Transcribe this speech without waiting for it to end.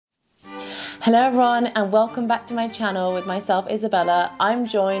Hello everyone and welcome back to my channel with myself, Isabella. I'm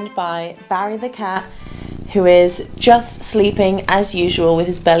joined by Barry the cat, who is just sleeping as usual with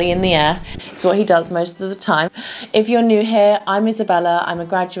his belly in the air. It's what he does most of the time. If you're new here, I'm Isabella. I'm a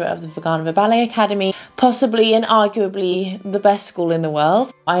graduate of the Vaganova Ballet Academy, possibly and arguably the best school in the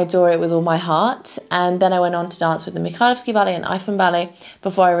world. I adore it with all my heart. And then I went on to dance with the Mikhailovsky Ballet and Eiffel Ballet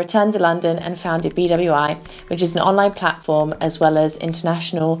before I returned to London and founded BWI, which is an online platform as well as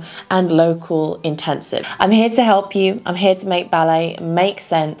international and local intensive. I'm here to help you. I'm here to make ballet make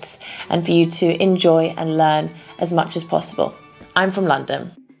sense and for you to enjoy and learn as much as possible. I'm from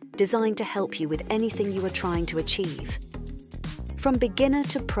London. Designed to help you with anything you are trying to achieve. From beginner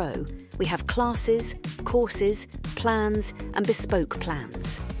to pro, we have classes, courses, plans, and bespoke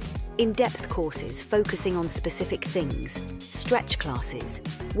plans. In-depth courses focusing on specific things, stretch classes,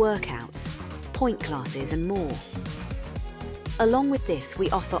 workouts, point classes, and more. Along with this, we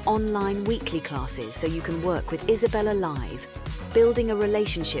offer online weekly classes so you can work with Isabella Live, building a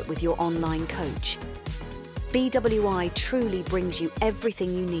relationship with your online coach. BWI truly brings you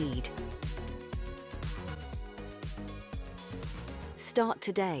everything you need. Start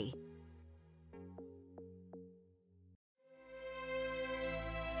today.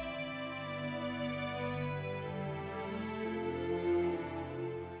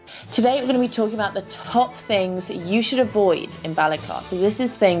 Today we're going to be talking about the top things you should avoid in ballet class. So this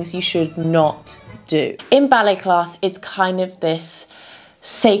is things you should not do. In ballet class, it's kind of this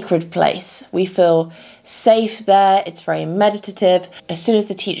sacred place. We feel safe there. It's very meditative. As soon as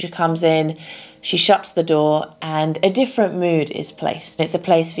the teacher comes in, she shuts the door and a different mood is placed. It's a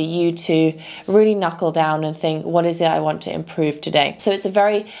place for you to really knuckle down and think, what is it I want to improve today? So it's a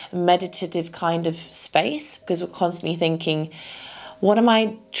very meditative kind of space because we're constantly thinking, what am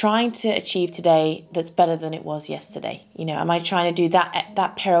I trying to achieve today that's better than it was yesterday? You know, am I trying to do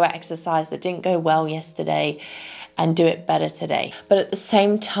that pirouette exercise that didn't go well yesterday and do it better today? But at the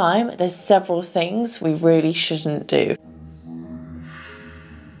same time, there's several things we really shouldn't do.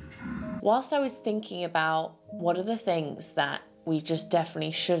 Whilst I was thinking about what are the things that we just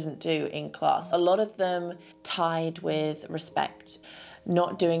definitely shouldn't do in class, a lot of them tied with respect,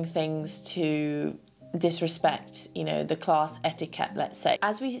 not doing things to disrespect, you know, the class etiquette, let's say.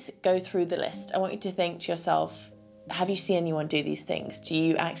 As we go through the list, I want you to think to yourself, have you seen anyone do these things? Do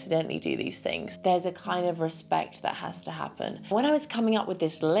you accidentally do these things? There's a kind of respect that has to happen. When I was coming up with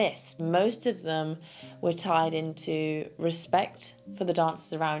this list, most of them were tied into respect for the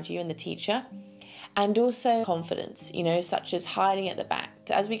dancers around you and the teacher, and also confidence, you know, such as hiding at the back.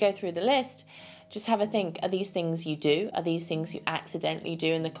 So as we go through the list, just have a think, are these things you do? Are these things you accidentally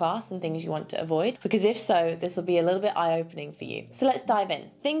do in the class and things you want to avoid? Because if so, this will be a little bit eye-opening for you. So let's dive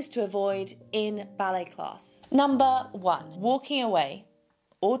in. Things to avoid in ballet class. Number 1, walking away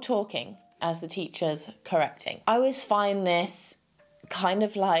or talking as the teacher's correcting. I always find this kind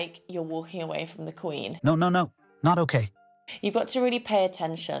of like you're walking away from the queen. No, not okay. You've got to really pay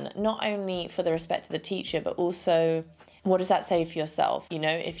attention, not only for the respect of the teacher, but also what does that say for yourself? You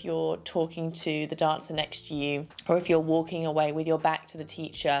know, if you're talking to the dancer next to you, or if you're walking away with your back to the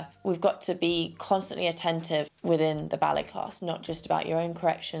teacher, we've got to be constantly attentive within the ballet class, not just about your own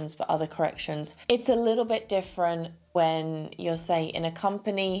corrections, but other corrections. It's a little bit different when you're, say, in a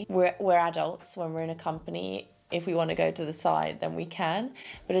company. We're adults when we're in a company. If we want to go to the side, then we can.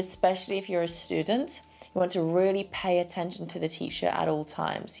 But especially if you're a student, you want to really pay attention to the teacher at all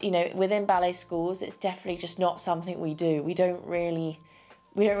times. You know, within ballet schools, it's definitely just not something we do. We don't really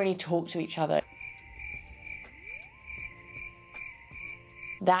talk to each other.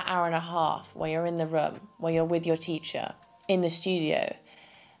 That hour and a half where you're in the room, where you're with your teacher, in the studio,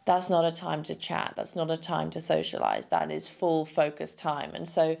 that's not a time to chat. That's not a time to socialize. That is full focus time. And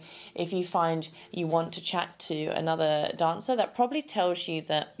so if you find you want to chat to another dancer, that probably tells you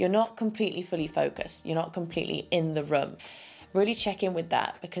that you're not completely fully focused. You're not completely in the room. Really check in with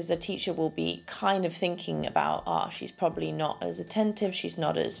that, because the teacher will be kind of thinking about, she's probably not as attentive. She's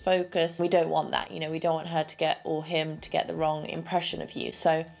not as focused. We don't want that. You know, we don't want her to get, or him to get, the wrong impression of you.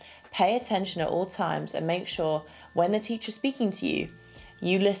 So pay attention at all times and make sure when the teacher's speaking to you,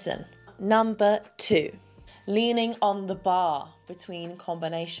 you listen. Number 2, leaning on the bar between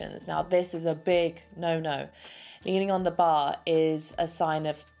combinations. Now this is a big no-no. Leaning on the bar is a sign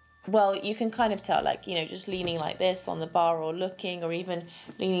of, well, you can kind of tell, like, you know, just leaning like this on the bar, or looking, or even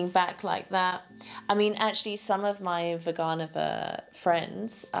leaning back like that. I mean, actually some of my Vaganova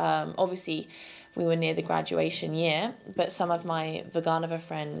friends, obviously we were near the graduation year, but some of my Vaganova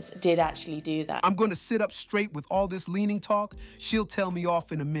friends did actually do that. I'm going to sit up straight with all this leaning talk. She'll tell me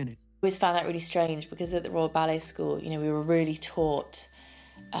off in a minute. I always found that really strange, because at the Royal Ballet School, you know, we were really taught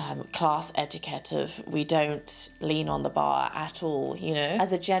class etiquette of we don't lean on the bar at all, you know.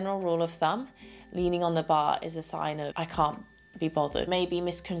 As a general rule of thumb, leaning on the bar is a sign of I can't be bothered. Maybe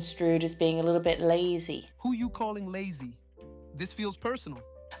misconstrued as being a little bit lazy. Who you calling lazy? This feels personal.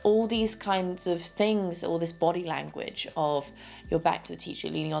 All these kinds of things, all this body language of your back to the teacher,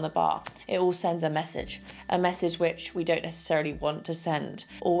 leaning on the bar, it all sends a message which we don't necessarily want to send.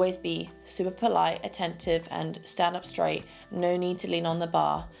 Always be super polite, attentive, and stand up straight. No need to lean on the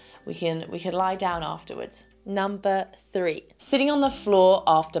bar. We can lie down afterwards. Number 3, sitting on the floor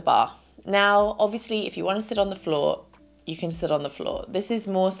after bar. Now, obviously, if you want to sit on the floor, you can sit on the floor. This is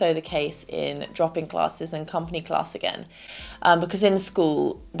more so the case in drop-in classes and company class again, because in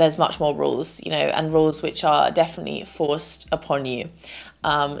school there's much more rules, you know, and rules which are definitely forced upon you.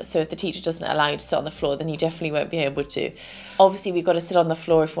 So if the teacher doesn't allow you to sit on the floor, then you definitely won't be able to. Obviously, we've got to sit on the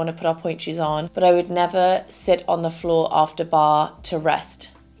floor if we want to put our point shoes on, but I would never sit on the floor after bar to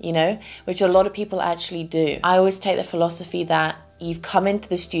rest, you know, which a lot of people actually do. I always take the philosophy that you've come into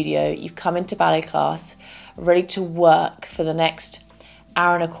the studio, you've come into ballet class, ready to work for the next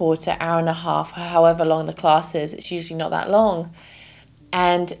hour and a quarter, hour and a half, however long the class is. It's usually not that long.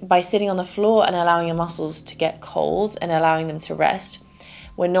 And by sitting on the floor and allowing your muscles to get cold and allowing them to rest,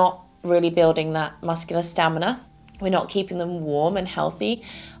 we're not really building that muscular stamina. We're not keeping them warm and healthy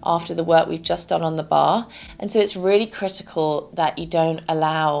after the work we've just done on the bar. And so it's really critical that you don't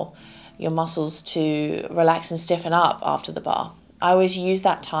allow your muscles to relax and stiffen up after the bar. I always use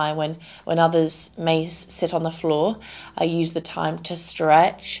that time when others may sit on the floor. I use the time to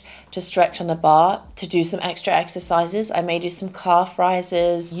stretch on the bar, to do some extra exercises. I may do some calf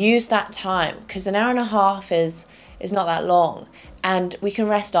rises. Use that time, because an hour and a half is not that long, and we can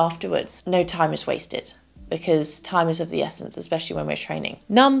rest afterwards. No time is wasted, because time is of the essence, especially when we're training.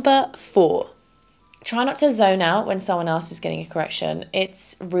 Number 4. Try not to zone out when someone else is getting a correction.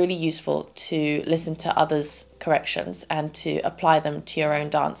 It's really useful to listen to others' corrections and to apply them to your own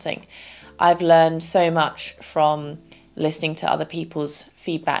dancing. I've learned so much from listening to other people's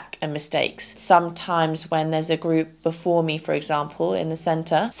feedback and mistakes. Sometimes when there's a group before me, for example, in the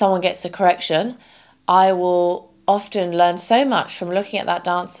center, someone gets a correction, I will often learn so much from looking at that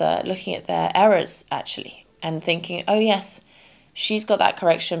dancer, looking at their errors actually, and thinking, oh yes, she's got that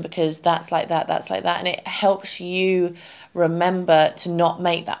correction because that's like that, and it helps you remember to not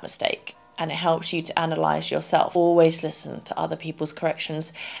make that mistake, and it helps you to analyze yourself. Always listen to other people's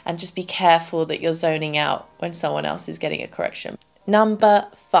corrections and just be careful that you're zoning out when someone else is getting a correction. Number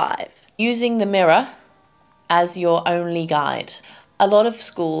 5, using the mirror as your only guide. A lot of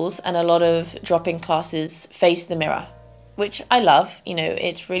schools and a lot of drop-in classes face the mirror, which I love. You know,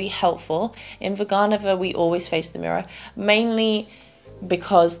 it's really helpful. In Vaganova, we always face the mirror, mainly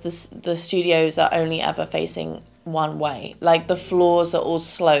because the studios are only ever facing one way. Like, the floors are all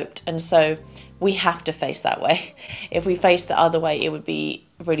sloped, and so we have to face that way. If we face the other way, it would be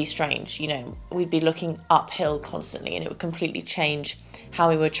really strange. You know, we'd be looking uphill constantly, and it would completely change how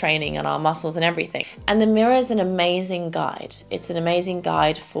we were training and our muscles and everything. And the mirror is an amazing guide. It's an amazing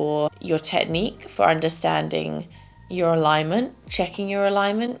guide for your technique, for understanding your alignment, checking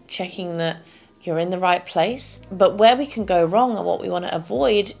that you're in the right place. But where we can go wrong and what we want to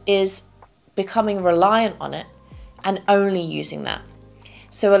avoid is becoming reliant on it and only using that.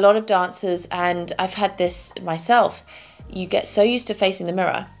 So a lot of dancers, and I've had this myself, you get so used to facing the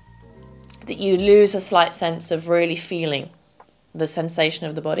mirror that you lose a slight sense of really feeling the sensation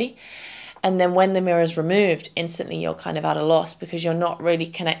of the body. And then when the mirror is removed, instantly you're kind of at a loss because you're not really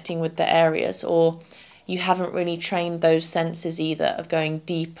connecting with the areas, or you haven't really trained those senses either of going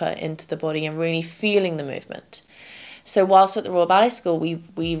deeper into the body and really feeling the movement. So whilst at the Royal Ballet School,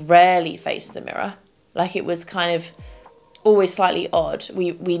 we rarely faced the mirror. Like, it was kind of always slightly odd.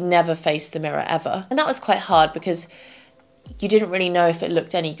 We never faced the mirror ever. And that was quite hard because you didn't really know if it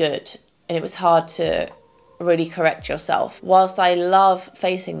looked any good, and it was hard to really correct yourself. Whilst I love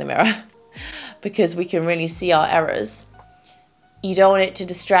facing the mirror because we can really see our errors, you don't want it to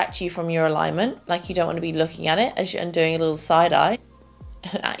distract you from your alignment. Like, you don't want to be looking at it and doing a little side eye.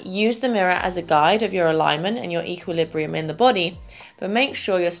 Use the mirror as a guide of your alignment and your equilibrium in the body, but make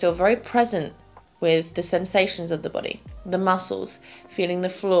sure you're still very present with the sensations of the body, the muscles, feeling the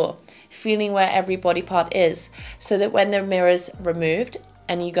floor, feeling where every body part is, so that when the mirror's removed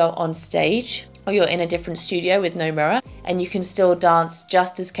and you go on stage, or you're in a different studio with no mirror, and you can still dance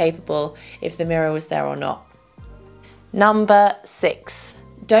just as capable if the mirror was there or not. Number 6,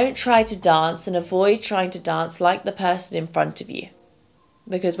 don't try to dance and avoid trying to dance like the person in front of you.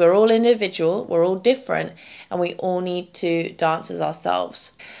 because we're all individual, we're all different, and we all need to dance as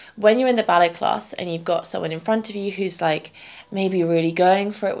ourselves. When you're in the ballet class and you've got someone in front of you who's like maybe really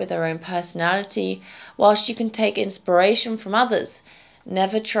going for it with their own personality, whilst you can take inspiration from others,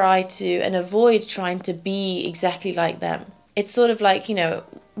 never try to and avoid trying to be exactly like them. It's sort of like, you know,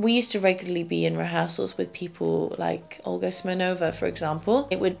 we used to regularly be in rehearsals with people like Olga Smirnova, for example.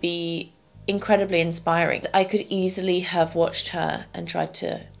 It would be incredibly inspiring. I could easily have watched her and tried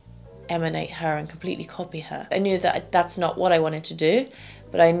to emanate her and completely copy her. I knew that that's not what I wanted to do,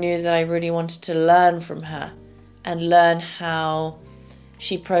 but I knew that I really wanted to learn from her and learn how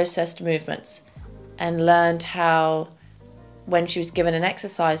she processed movements and learned how, when she was given an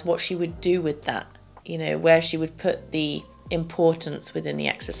exercise, what she would do with that, you know, where she would put the importance within the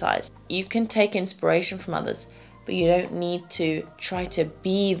exercise. You can take inspiration from others, but you don't need to try to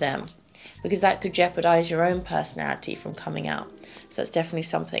be them, because that could jeopardize your own personality from coming out. So that's definitely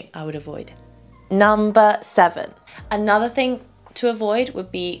something I would avoid. Number 7. Another thing to avoid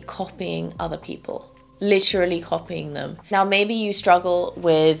would be copying other people, literally copying them. Now, maybe you struggle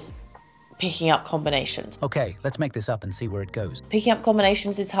with picking up combinations. Okay, let's make this up and see where it goes. Picking up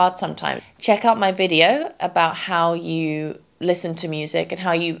combinations is hard sometimes. Check out my video about how you listen to music and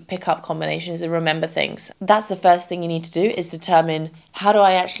how you pick up combinations and remember things. That's the first thing you need to do, is determine, how do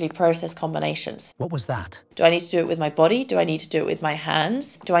I actually process combinations? What was that? Do I need to do it with my body? Do I need to do it with my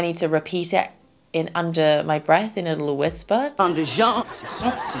hands? Do I need to repeat it in under my breath in a little whisper? Under jump, c'est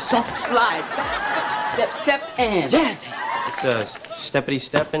son, slide, step, step, and jazz hands. It's steppity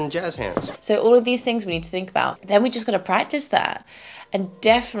step and jazz hands. So all of these things we need to think about. Then we just got to practice that. And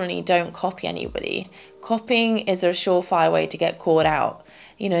definitely don't copy anybody. Copying is a surefire way to get caught out,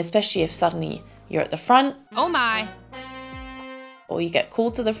 you know, especially if suddenly you're at the front. Oh my. Or you get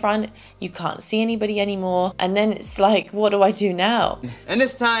called to the front, you can't see anybody anymore. And then it's like, what do I do now? And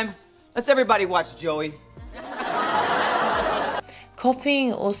this time, let's everybody watch Joey.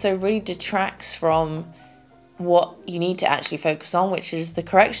 Copying also really detracts from what you need to actually focus on, which is the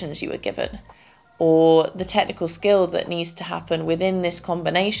corrections you were given, or the technical skill that needs to happen within this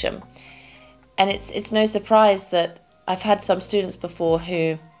combination. And it's no surprise that I've had some students before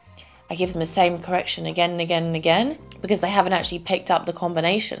who I give them the same correction again and again and again because they haven't actually picked up the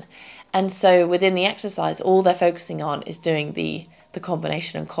combination. And so within the exercise, all they're focusing on is doing the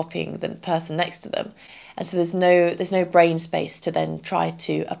combination and copying the person next to them. And so there's no brain space to then try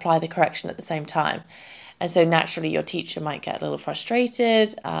to apply the correction at the same time. And so naturally your teacher might get a little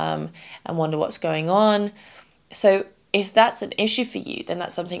frustrated and wonder what's going on. So if that's an issue for you, then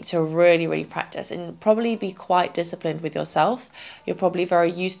that's something to really, really practice and probably be quite disciplined with yourself. You're probably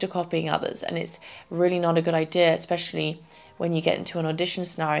very used to copying others, and it's really not a good idea, especially when you get into an audition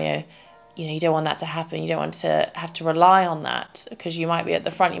scenario. You know, you don't want that to happen. You don't want to have to rely on that because you might be at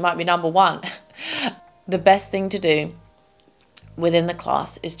the front, you might be number one. The best thing to do within the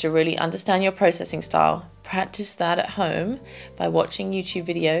class is to really understand your processing style. Practice that at home by watching YouTube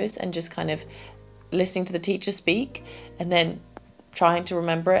videos and just kind of listening to the teacher speak and then trying to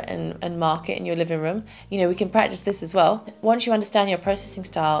remember it and mark it in your living room. You know, we can practice this as well. Once you understand your processing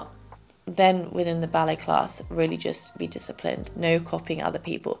style, then within the ballet class, really just be disciplined. No copying other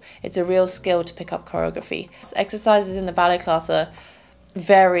people. It's a real skill to pick up choreography. Exercises in the ballet class are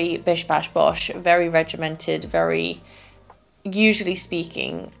very bish bash bosh, very regimented, very, usually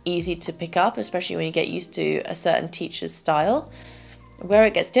speaking, easy to pick up, especially when you get used to a certain teacher's style. Where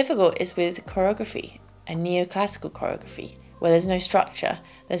it gets difficult is with choreography and neoclassical choreography, where there's no structure,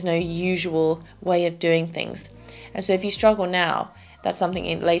 there's no usual way of doing things. And so if you struggle now, that's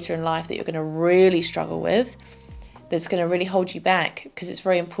something later in life that you're going to really struggle with, that's going to really hold you back, because it's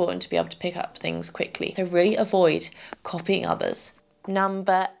very important to be able to pick up things quickly. So really avoid copying others.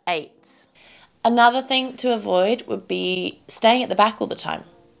 Number 8. Another thing to avoid would be staying at the back all the time.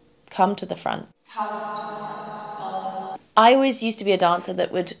 Come to the front. I always used to be a dancer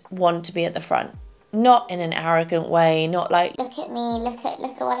that would want to be at the front. Not in an arrogant way, not like, look at me, look at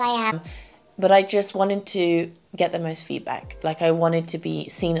what I am. But I just wanted to get the most feedback. Like, I wanted to be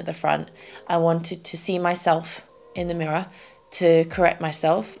seen at the front. I wanted to see myself in the mirror, to correct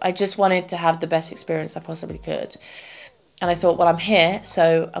myself. I just wanted to have the best experience I possibly could. And I thought, well, I'm here,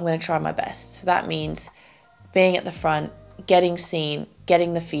 so I'm going to try my best. So that means being at the front, getting seen,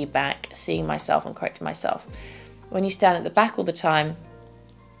 getting the feedback, seeing myself and correcting myself. When you stand at the back all the time,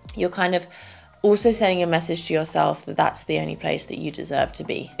 you're kind of also sending a message to yourself that that's the only place that you deserve to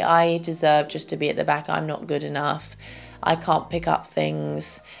be. I deserve just to be at the back. I'm not good enough. I can't pick up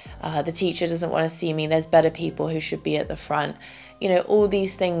things. The teacher doesn't want to see me. There's better people who should be at the front. You know, all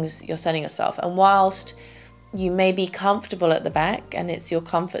these things you're sending yourself. And whilst you may be comfortable at the back and it's your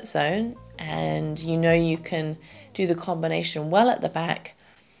comfort zone and you know you can do the combination well at the back,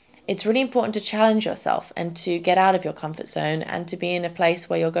 it's really important to challenge yourself and to get out of your comfort zone and to be in a place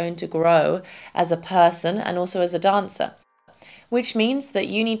where you're going to grow as a person and also as a dancer, which means that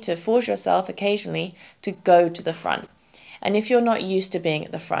you need to force yourself occasionally to go to the front. And if you're not used to being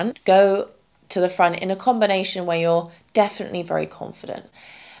at the front, go to the front in a combination where you're definitely very confident,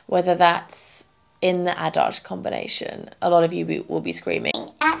 whether that's in the adage combination. A lot of you will be screaming,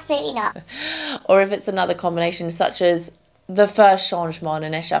 absolutely not. Or if it's another combination such as the first changement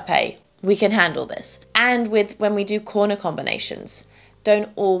in échappé, we can handle this. And when we do corner combinations, don't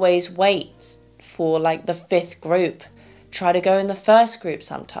always wait for like the 5th group. Try to go in the first group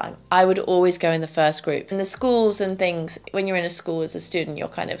sometime. I would always go in the first group. In the schools and things, when you're in a school as a student, you're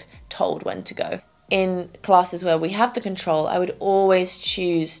kind of told when to go. In classes where we have the control, I would always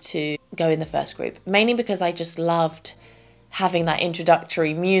choose to go in the first group, mainly because I just loved having that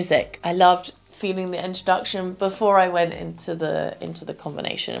introductory music. I loved feeling the introduction before I went into the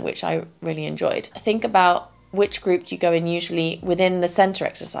combination, which I really enjoyed. Think about which group you go in usually within the center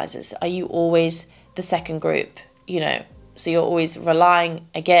exercises. Are you always the second group? You know, so you're always relying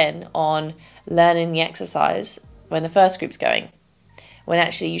again on learning the exercise when the first group's going. When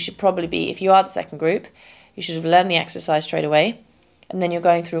actually you should probably be, if you are the second group, you should have learned the exercise straight away. And then you're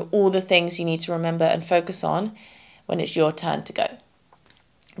going through all the things you need to remember and focus on when it's your turn to go,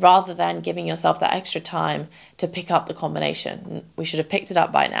 rather than giving yourself that extra time to pick up the combination. We should have picked it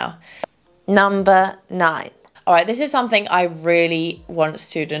up by now. Number 9. All right, this is something I really want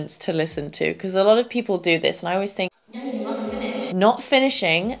students to listen to, because a lot of people do this, and I always think, no, you must finish. Not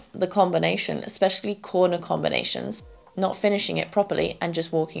finishing the combination, especially corner combinations, not finishing it properly and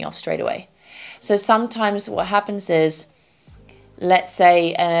just walking off straight away. So sometimes what happens is, let's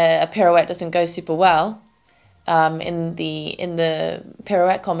say a pirouette doesn't go super well in the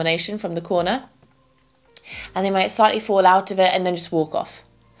pirouette combination from the corner, and they might slightly fall out of it and then just walk off.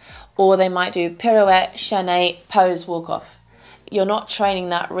 Or they might do pirouette, chaîné, pose, walk off. You're not training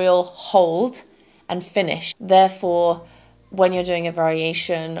that real hold and finish. Therefore, when you're doing a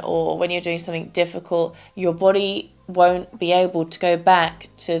variation or when you're doing something difficult, your body won't be able to go back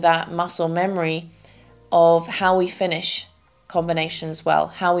to that muscle memory of how we finish combinations well,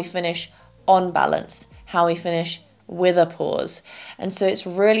 how we finish on balance, how we finish with a pause. And so it's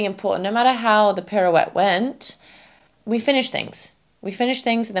really important, no matter how the pirouette went, we finish things. We finish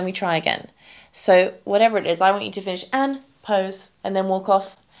things and then we try again. So whatever it is, I want you to finish and pose and then walk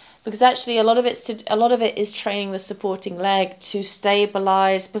off. Because actually a lot of it is training the supporting leg to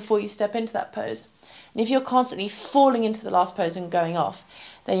stabilize before you step into that pose. And if you're constantly falling into the last pose and going off,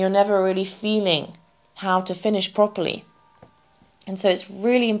 then you're never really feeling how to finish properly. And so it's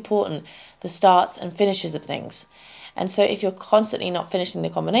really important, the starts and finishes of things. And so if you're constantly not finishing the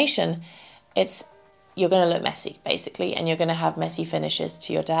combination, you're going to look messy, basically, and you're going to have messy finishes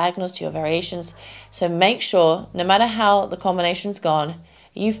to your diagonals, to your variations. So make sure, no matter how the combination's gone,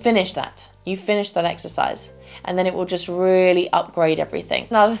 you finish that. You finish that exercise, and then it will just really upgrade everything.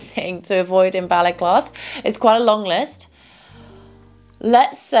 Another thing to avoid in ballet class is quite a long list.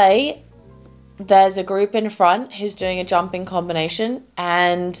 Let's say there's a group in front who's doing a jumping combination,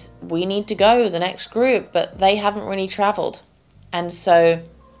 and we need to go the next group, but they haven't really traveled. And so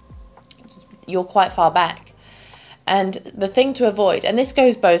you're quite far back. And the thing to avoid, and this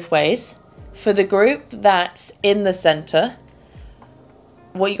goes both ways, for the group that's in the center,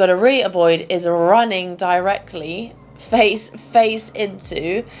 what you got to really avoid is running directly face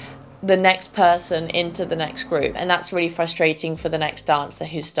into the next person into the next group. And that's really frustrating for the next dancer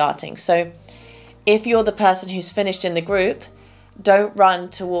who's starting. So if you're the person who's finished in the group, don't run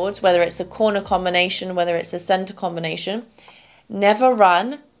towards, whether it's a corner combination, whether it's a center combination, never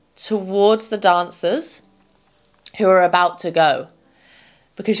run towards the dancers who are about to go,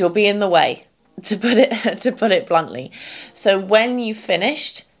 because you'll be in the way, to put it bluntly. So when you've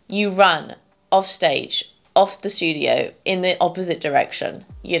finished, you run off stage, off the studio, in the opposite direction.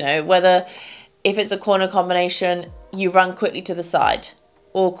 You know, whether if it's a corner combination, you run quickly to the side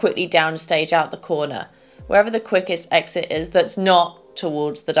or quickly down stage out the corner, wherever the quickest exit is that's not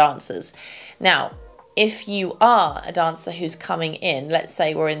towards the dancers. Now, if you are a dancer who's coming in, let's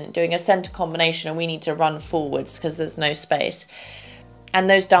say we're doing a center combination and we need to run forwards because there's no space, and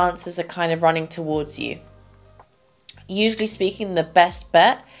those dancers are kind of running towards you. Usually speaking, the best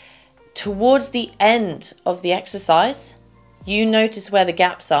bet, towards the end of the exercise, you notice where the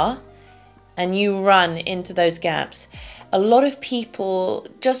gaps are and you run into those gaps. A lot of people,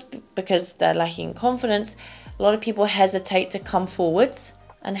 just because they're lacking confidence, a lot of people hesitate to come forwards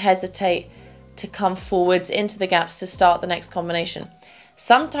and hesitate to come forwards into the gaps to start the next combination.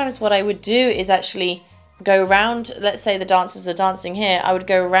 Sometimes what I would do is actually go round, let's say the dancers are dancing here, I would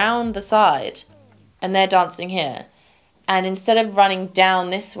go round the side and they're dancing here. And instead of running down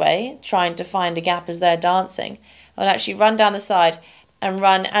this way, trying to find a gap as they're dancing, I'd actually run down the side and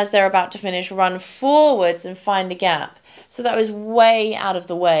run, as they're about to finish, run forwards and find a gap. So that was way out of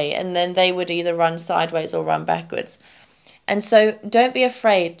the way, and then they would either run sideways or run backwards. And so don't be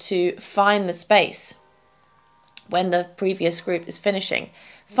afraid to find the space when the previous group is finishing.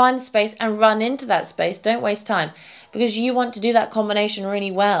 Find the space and run into that space. Don't waste time, because you want to do that combination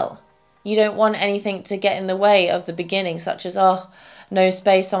really well. You don't want anything to get in the way of the beginning, such as, oh, no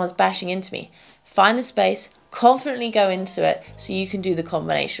space, someone's bashing into me. Find the space, confidently go into it so you can do the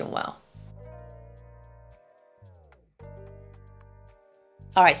combination well.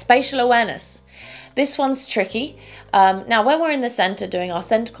 All right, spatial awareness. This one's tricky. Now, when we're in the center doing our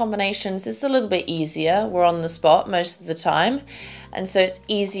center combinations, it's a little bit easier. We're on the spot most of the time, and so it's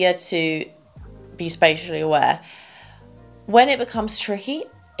easier to be spatially aware. When it becomes tricky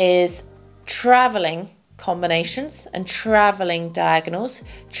is traveling combinations and traveling diagonals,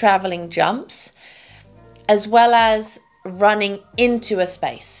 traveling jumps, as well as running into a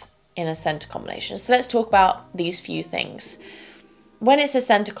space in a center combination. So let's talk about these few things. When it's a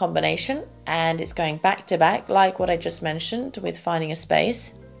center combination and it's going back to back, like what I just mentioned with finding a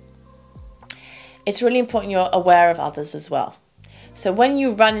space, it's really important you're aware of others as well. So when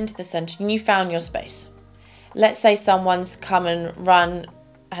you run into the center and you found your space, let's say someone's come and run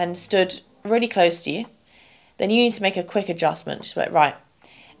and stood really close to you, then you need to make a quick adjustment. Just like, right,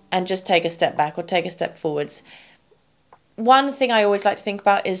 and just take a step back or take a step forwards. One thing I always like to think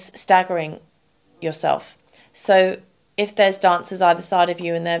about is staggering yourself. So if there's dancers either side of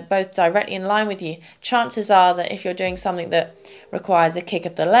you and they're both directly in line with you, chances are that if you're doing something that requires a kick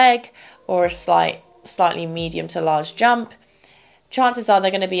of the leg or a slightly medium to large jump, chances are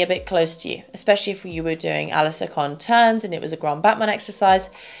they're going to be a bit close to you, especially if you were doing Alice Con turns and it was a Grand Batman exercise.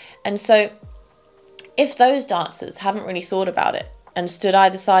 And so if those dancers haven't really thought about it and stood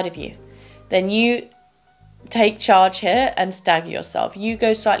either side of you, then you take charge here and stagger yourself. You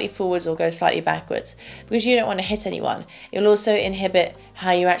go slightly forwards or go slightly backwards, because you don't want to hit anyone. It'll also inhibit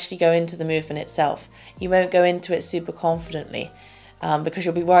how you actually go into the movement itself. You won't go into it super confidently because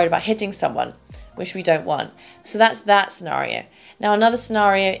you'll be worried about hitting someone, which we don't want. So that's that scenario. Now another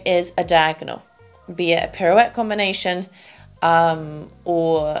scenario is a diagonal, be it a pirouette combination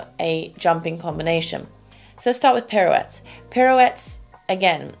or a jumping combination. So let's start with pirouettes. Pirouettes,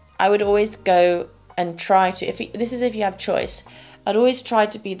 again, I would always go and try to, this is if you have choice, I'd always try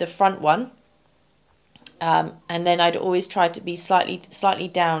to be the front one, and then I'd always try to be slightly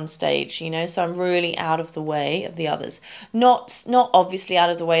downstage, you know, so I'm really out of the way of the others. Not obviously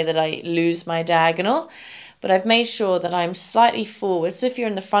out of the way that I lose my diagonal, but I've made sure that I'm slightly forward. So if you're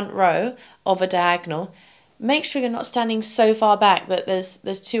in the front row of a diagonal, make sure you're not standing so far back that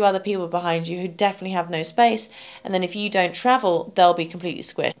there's two other people behind you who definitely have no space, and then if you don't travel, they'll be completely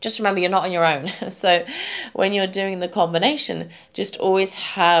squished. Just remember, you're not on your own. So when you're doing the combination, just always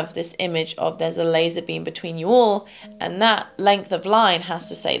have this image of there's a laser beam between you all, and that length of line has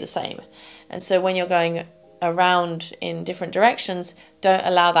to stay the same. And so when you're going around in different directions, don't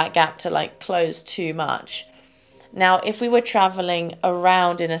allow that gap to like close too much. Now, if we were traveling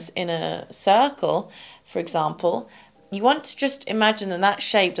around in a circle, for example, you want to just imagine that that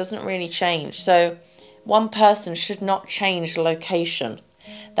shape doesn't really change. So one person should not change location.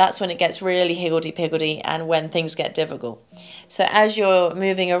 That's when it gets really higgledy-piggledy and when things get difficult. So as you're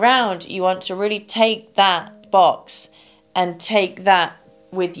moving around, you want to really take that box and take that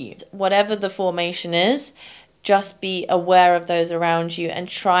with you. Whatever the formation is, just be aware of those around you and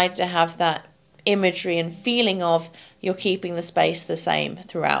try to have that imagery and feeling of you're keeping the space the same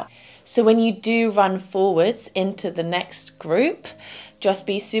throughout. So when you do run forwards into the next group, just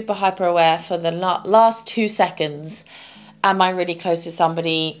be super hyper aware for the last 2 seconds. Am I really close to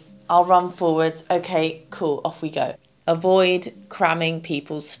somebody? I'll run forwards. Okay, cool, off we go. Avoid cramming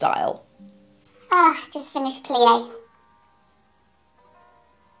people's style. Just finished plie.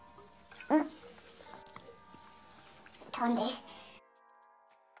 Tondi.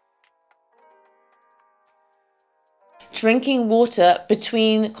 Drinking water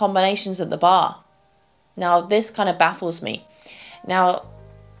between combinations at the bar. Now, this kind of baffles me. Now,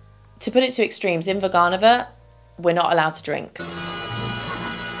 to put it to extremes, in Vaganova, we're not allowed to drink.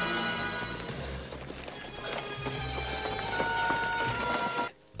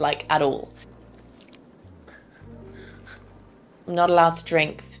 Like, at all. I'm not allowed to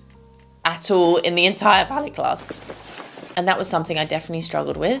drink at all in the entire ballet class. And that was something I definitely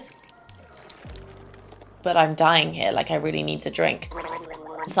struggled with. but I'm dying here, like I really need a drink.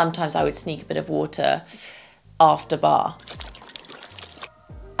 Sometimes I would sneak a bit of water after bar.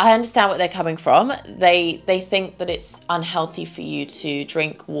 I understand what they're coming from. They think that it's unhealthy for you to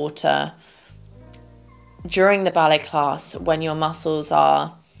drink water during the ballet class when your muscles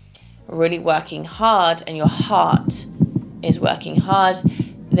are really working hard and your heart is working hard.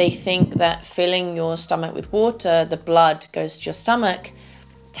 They think that filling your stomach with water, the blood goes to your stomach,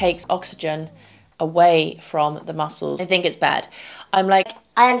 takes oxygen away from the muscles. I think it's bad. I'm like,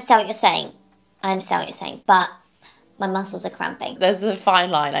 I understand what you're saying. But my muscles are cramping. there's a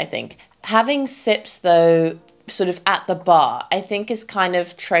fine line, I think. Having sips, though, sort of at the bar, I think is kind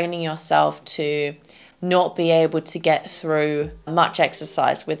of training yourself to not be able to get through much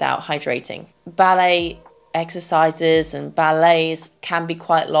exercise without hydrating. Ballet exercises and ballets can be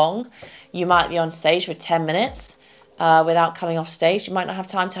quite long. You might be on stage for 10 minutes without coming off stage. You might not have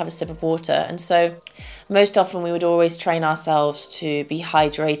time to have a sip of water. And so most often we would always train ourselves to be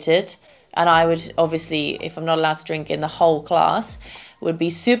hydrated. And I would obviously, if I'm not allowed to drink in the whole class, would be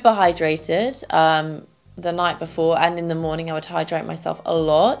super hydrated the night before, and in the morning I would hydrate myself a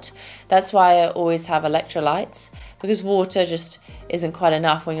lot. That's why I always have electrolytes, because water just isn't quite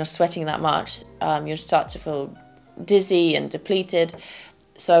enough when you're sweating that much. You start to feel dizzy and depleted.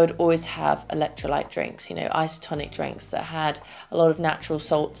 So I would always have electrolyte drinks, you know, isotonic drinks that had a lot of natural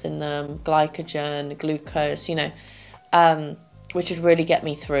salts in them, glycogen, glucose, you know, which would really get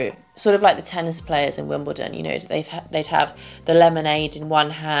me through. Sort of like the tennis players in Wimbledon, you know, they'd have the lemonade in one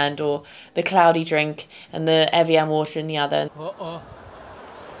hand or the cloudy drink and the Evian water in the other. Uh-oh.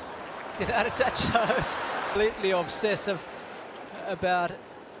 See, that shows completely obsessive about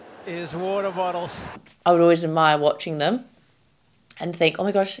his water bottles. I would always admire watching them and think, oh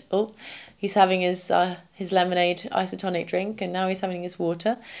my gosh, oh, he's having his lemonade isotonic drink and now he's having his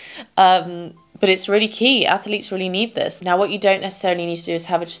water. But it's really key. Athletes really need this. Now, what you don't necessarily need to do is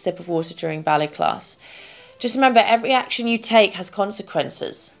have a sip of water during ballet class. Just remember, every action you take has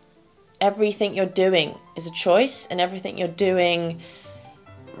consequences. Everything you're doing is a choice, and everything you're doing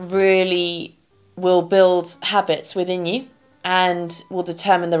really will build habits within you and will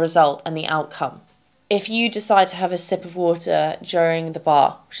determine the result and the outcome. If you decide to have a sip of water during the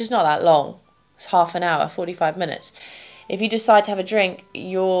bar, which is not that long, it's half an hour, 45 minutes. If you decide to have a drink,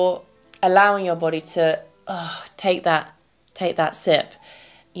 you're allowing your body to take that sip,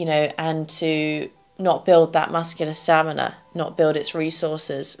 you know, and to not build that muscular stamina, not build its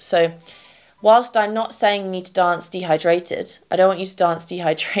resources. So whilst I'm not saying you need to dance dehydrated, I don't want you to dance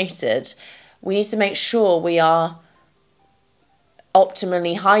dehydrated. We need to make sure we are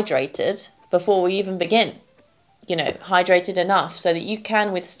optimally hydrated before we even begin. You know, hydrated enough so that you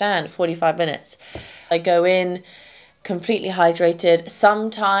can withstand 45 minutes. I go in completely hydrated,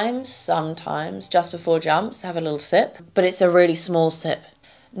 sometimes just before jumps, have a little sip, but it's a really small sip,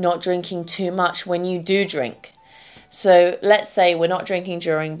 not drinking too much when you do drink. So let's say we're not drinking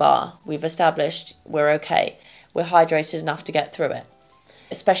during bar, we've established we're okay, we're hydrated enough to get through it.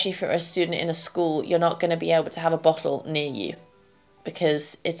 Especially if you're a student in a school, you're not going to be able to have a bottle near you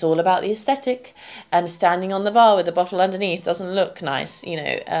because it's all about the aesthetic, and standing on the bar with a bottle underneath doesn't look nice, you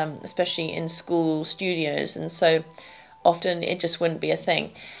know, especially in school studios, and so often it just wouldn't be a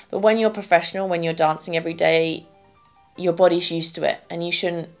thing. But when you're professional, when you're dancing every day, your body's used to it and you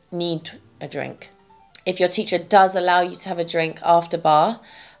shouldn't need a drink. If your teacher does allow you to have a drink after bar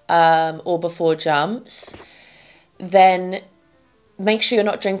or before jumps, then make sure you're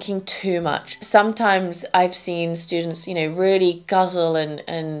not drinking too much. Sometimes I've seen students, you know, really guzzle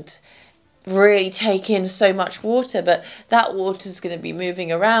and really take in so much water, but that water is going to be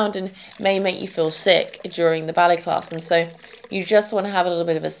moving around and may make you feel sick during the ballet class. And so you just want to have a little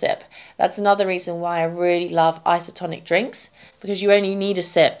bit of a sip. That's another reason why I really love isotonic drinks, because you only need a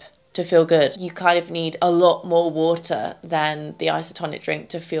sip to feel good. You kind of need a lot more water than the isotonic drink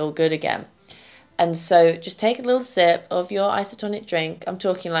to feel good again. And so just take a little sip of your isotonic drink. I'm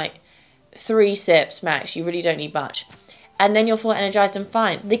talking like 3 sips max. You really don't need much. And then you'll feel energized and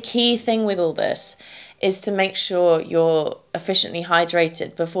fine. The key thing with all this is to make sure you're efficiently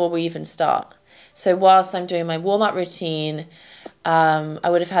hydrated before we even start. So whilst I'm doing my warm-up routine, I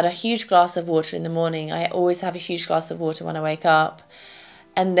would have had a huge glass of water in the morning. I always have a huge glass of water when I wake up.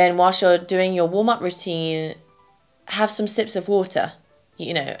 And then whilst you're doing your warm-up routine, have some sips of water.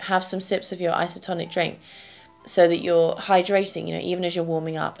 You know, have some sips of your isotonic drink so that you're hydrating, you know, even as you're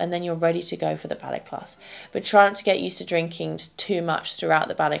warming up, and then you're ready to go for the ballet class. But try not to get used to drinking too much throughout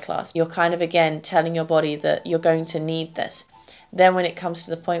the ballet class. You're kind of, again, telling your body that you're going to need this. Then when it comes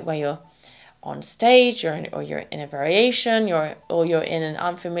to the point where you're on stage, or you're in a variation, or you're in an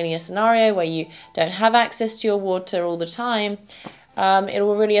unfamiliar scenario where you don't have access to your water all the time, it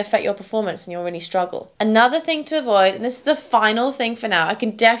will really affect your performance and you'll really struggle. Another thing to avoid, and this is the final thing for now, I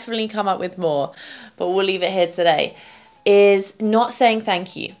can definitely come up with more, but we'll leave it here today, is not saying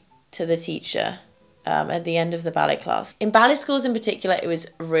thank you to the teacher at the end of the ballet class. In ballet schools in particular, it was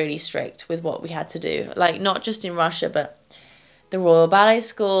really strict with what we had to do. Like, not just in Russia, but the Royal Ballet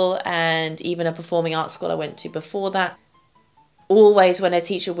School and even a performing arts school I went to before that. Always when a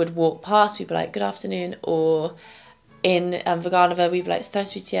teacher would walk past, we'd be like, good afternoon, or in Vaganova, we'd be like,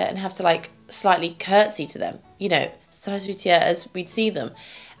 Здравствуйте, and have to like slightly curtsy to them, you know, Здравствуйте, as we'd see them.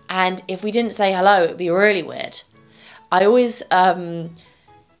 And if we didn't say hello, it would be really weird. I always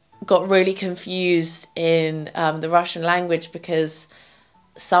got really confused in the Russian language, because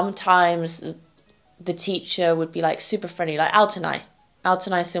sometimes the teacher would be like super friendly, like Altanai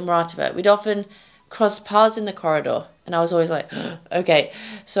Silmaratova. We'd often cross paths in the corridor, and I was always like, okay.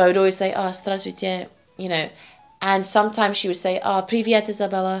 So I would always say, Здравствуйте, you know, and sometimes she would say, Привет,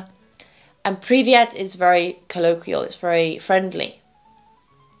 Isabella. And Привет is very colloquial, it's very friendly.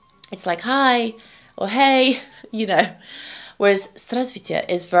 It's like, hi, or hey, you know. Whereas Здравствуйте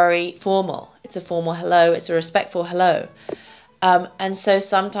is very formal. It's a formal hello, it's a respectful hello. And so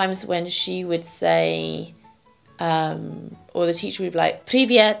sometimes when she would say, or the teacher would be like,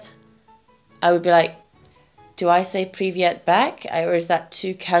 Привет, I would be like, do I say Привет back? Or is that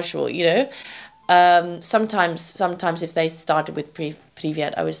too casual, you know? Sometimes if they started with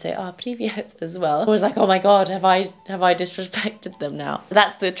Привет, I would say, Привет as well. I was like, oh my God, have I disrespected them now?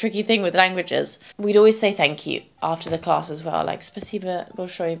 That's the tricky thing with languages. We'd always say thank you after the class as well, like, Спасибо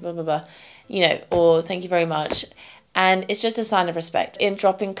большое, blah, blah, blah, you know, or thank you very much. And it's just a sign of respect. In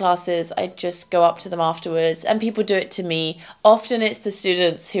drop-in classes, I just go up to them afterwards, and people do it to me. Often it's the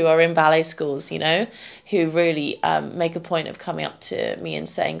students who are in ballet schools, you know, who really make a point of coming up to me and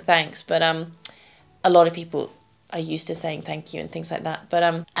saying thanks. But a lot of people are used to saying thank you and things like that.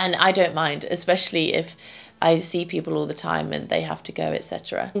 But and I don't mind, especially if I see people all the time and they have to go,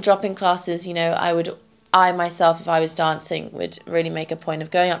 etc. In drop-in classes, you know, I myself, if I was dancing, would really make a point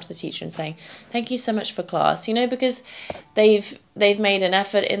of going up to the teacher and saying, thank you so much for class, you know, because they've made an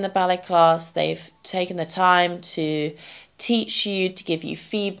effort in the ballet class, they've taken the time to teach you, to give you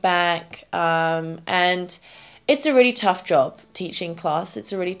feedback, and it's a really tough job teaching class.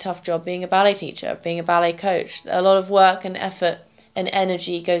 It's a really tough job being a ballet teacher, being a ballet coach. A lot of work and effort and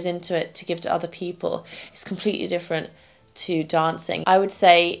energy goes into it to give to other people. It's completely different to dancing. I would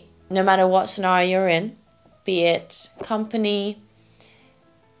say no matter what scenario you're in, be it company,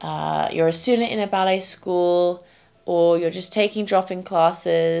 you're a student in a ballet school, or you're just taking drop-in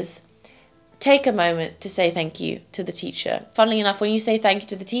classes, take a moment to say thank you to the teacher. Funnily enough, when you say thank you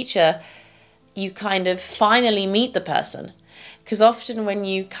to the teacher, you kind of finally meet the person. Because often when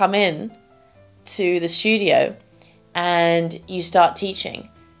you come in to the studio and you start teaching,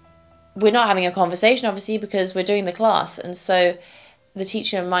 we're not having a conversation, obviously, because we're doing the class. And so the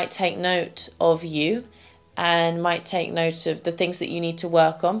teacher might take note of you and might take note of the things that you need to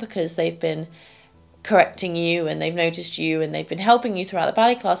work on, because they've been correcting you and they've noticed you and they've been helping you throughout the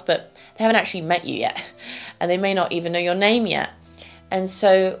ballet class, but they haven't actually met you yet. And they may not even know your name yet. And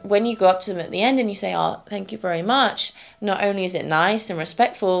so when you go up to them at the end and you say, thank you very much, not only is it nice and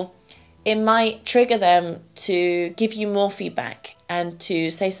respectful, it might trigger them to give you more feedback and to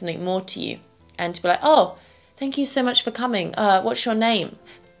say something more to you and to be like, thank you so much for coming. What's your name?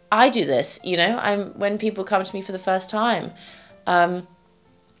 I do this, you know, when people come to me for the first time, I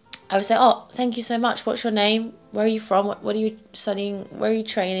would say, thank you so much. What's your name? Where are you from? What are you studying? Where are you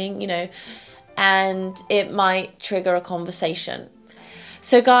training? You know, and it might trigger a conversation.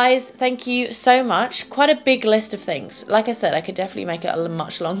 So guys, thank you so much. Quite a big list of things. Like I said, I could definitely make it a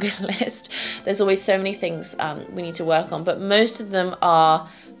much longer list. There's always so many things we need to work on, but most of them are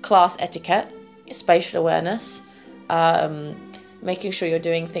class etiquette, spatial awareness, making sure you're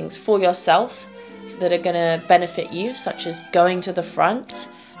doing things for yourself that are going to benefit you, such as going to the front,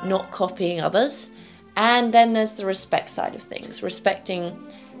 not copying others. And then there's the respect side of things, respecting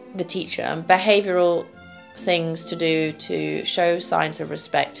the teacher, and behavioral things to do to show signs of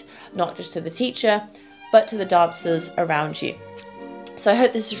respect, not just to the teacher, but to the dancers around you. So I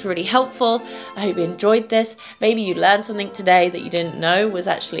hope this was really helpful. I hope you enjoyed this. Maybe you learned something today that you didn't know was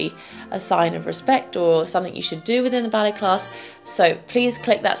actually a sign of respect or something you should do within the ballet class. So please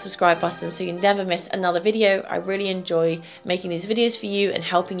click that subscribe button so you never miss another video. I really enjoy making these videos for you and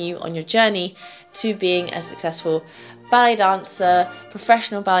helping you on your journey to being a successful ballet dancer,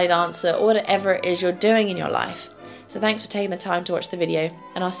 professional ballet dancer, or whatever it is you're doing in your life. So thanks for taking the time to watch the video,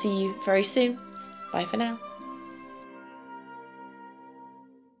 and I'll see you very soon. Bye for now.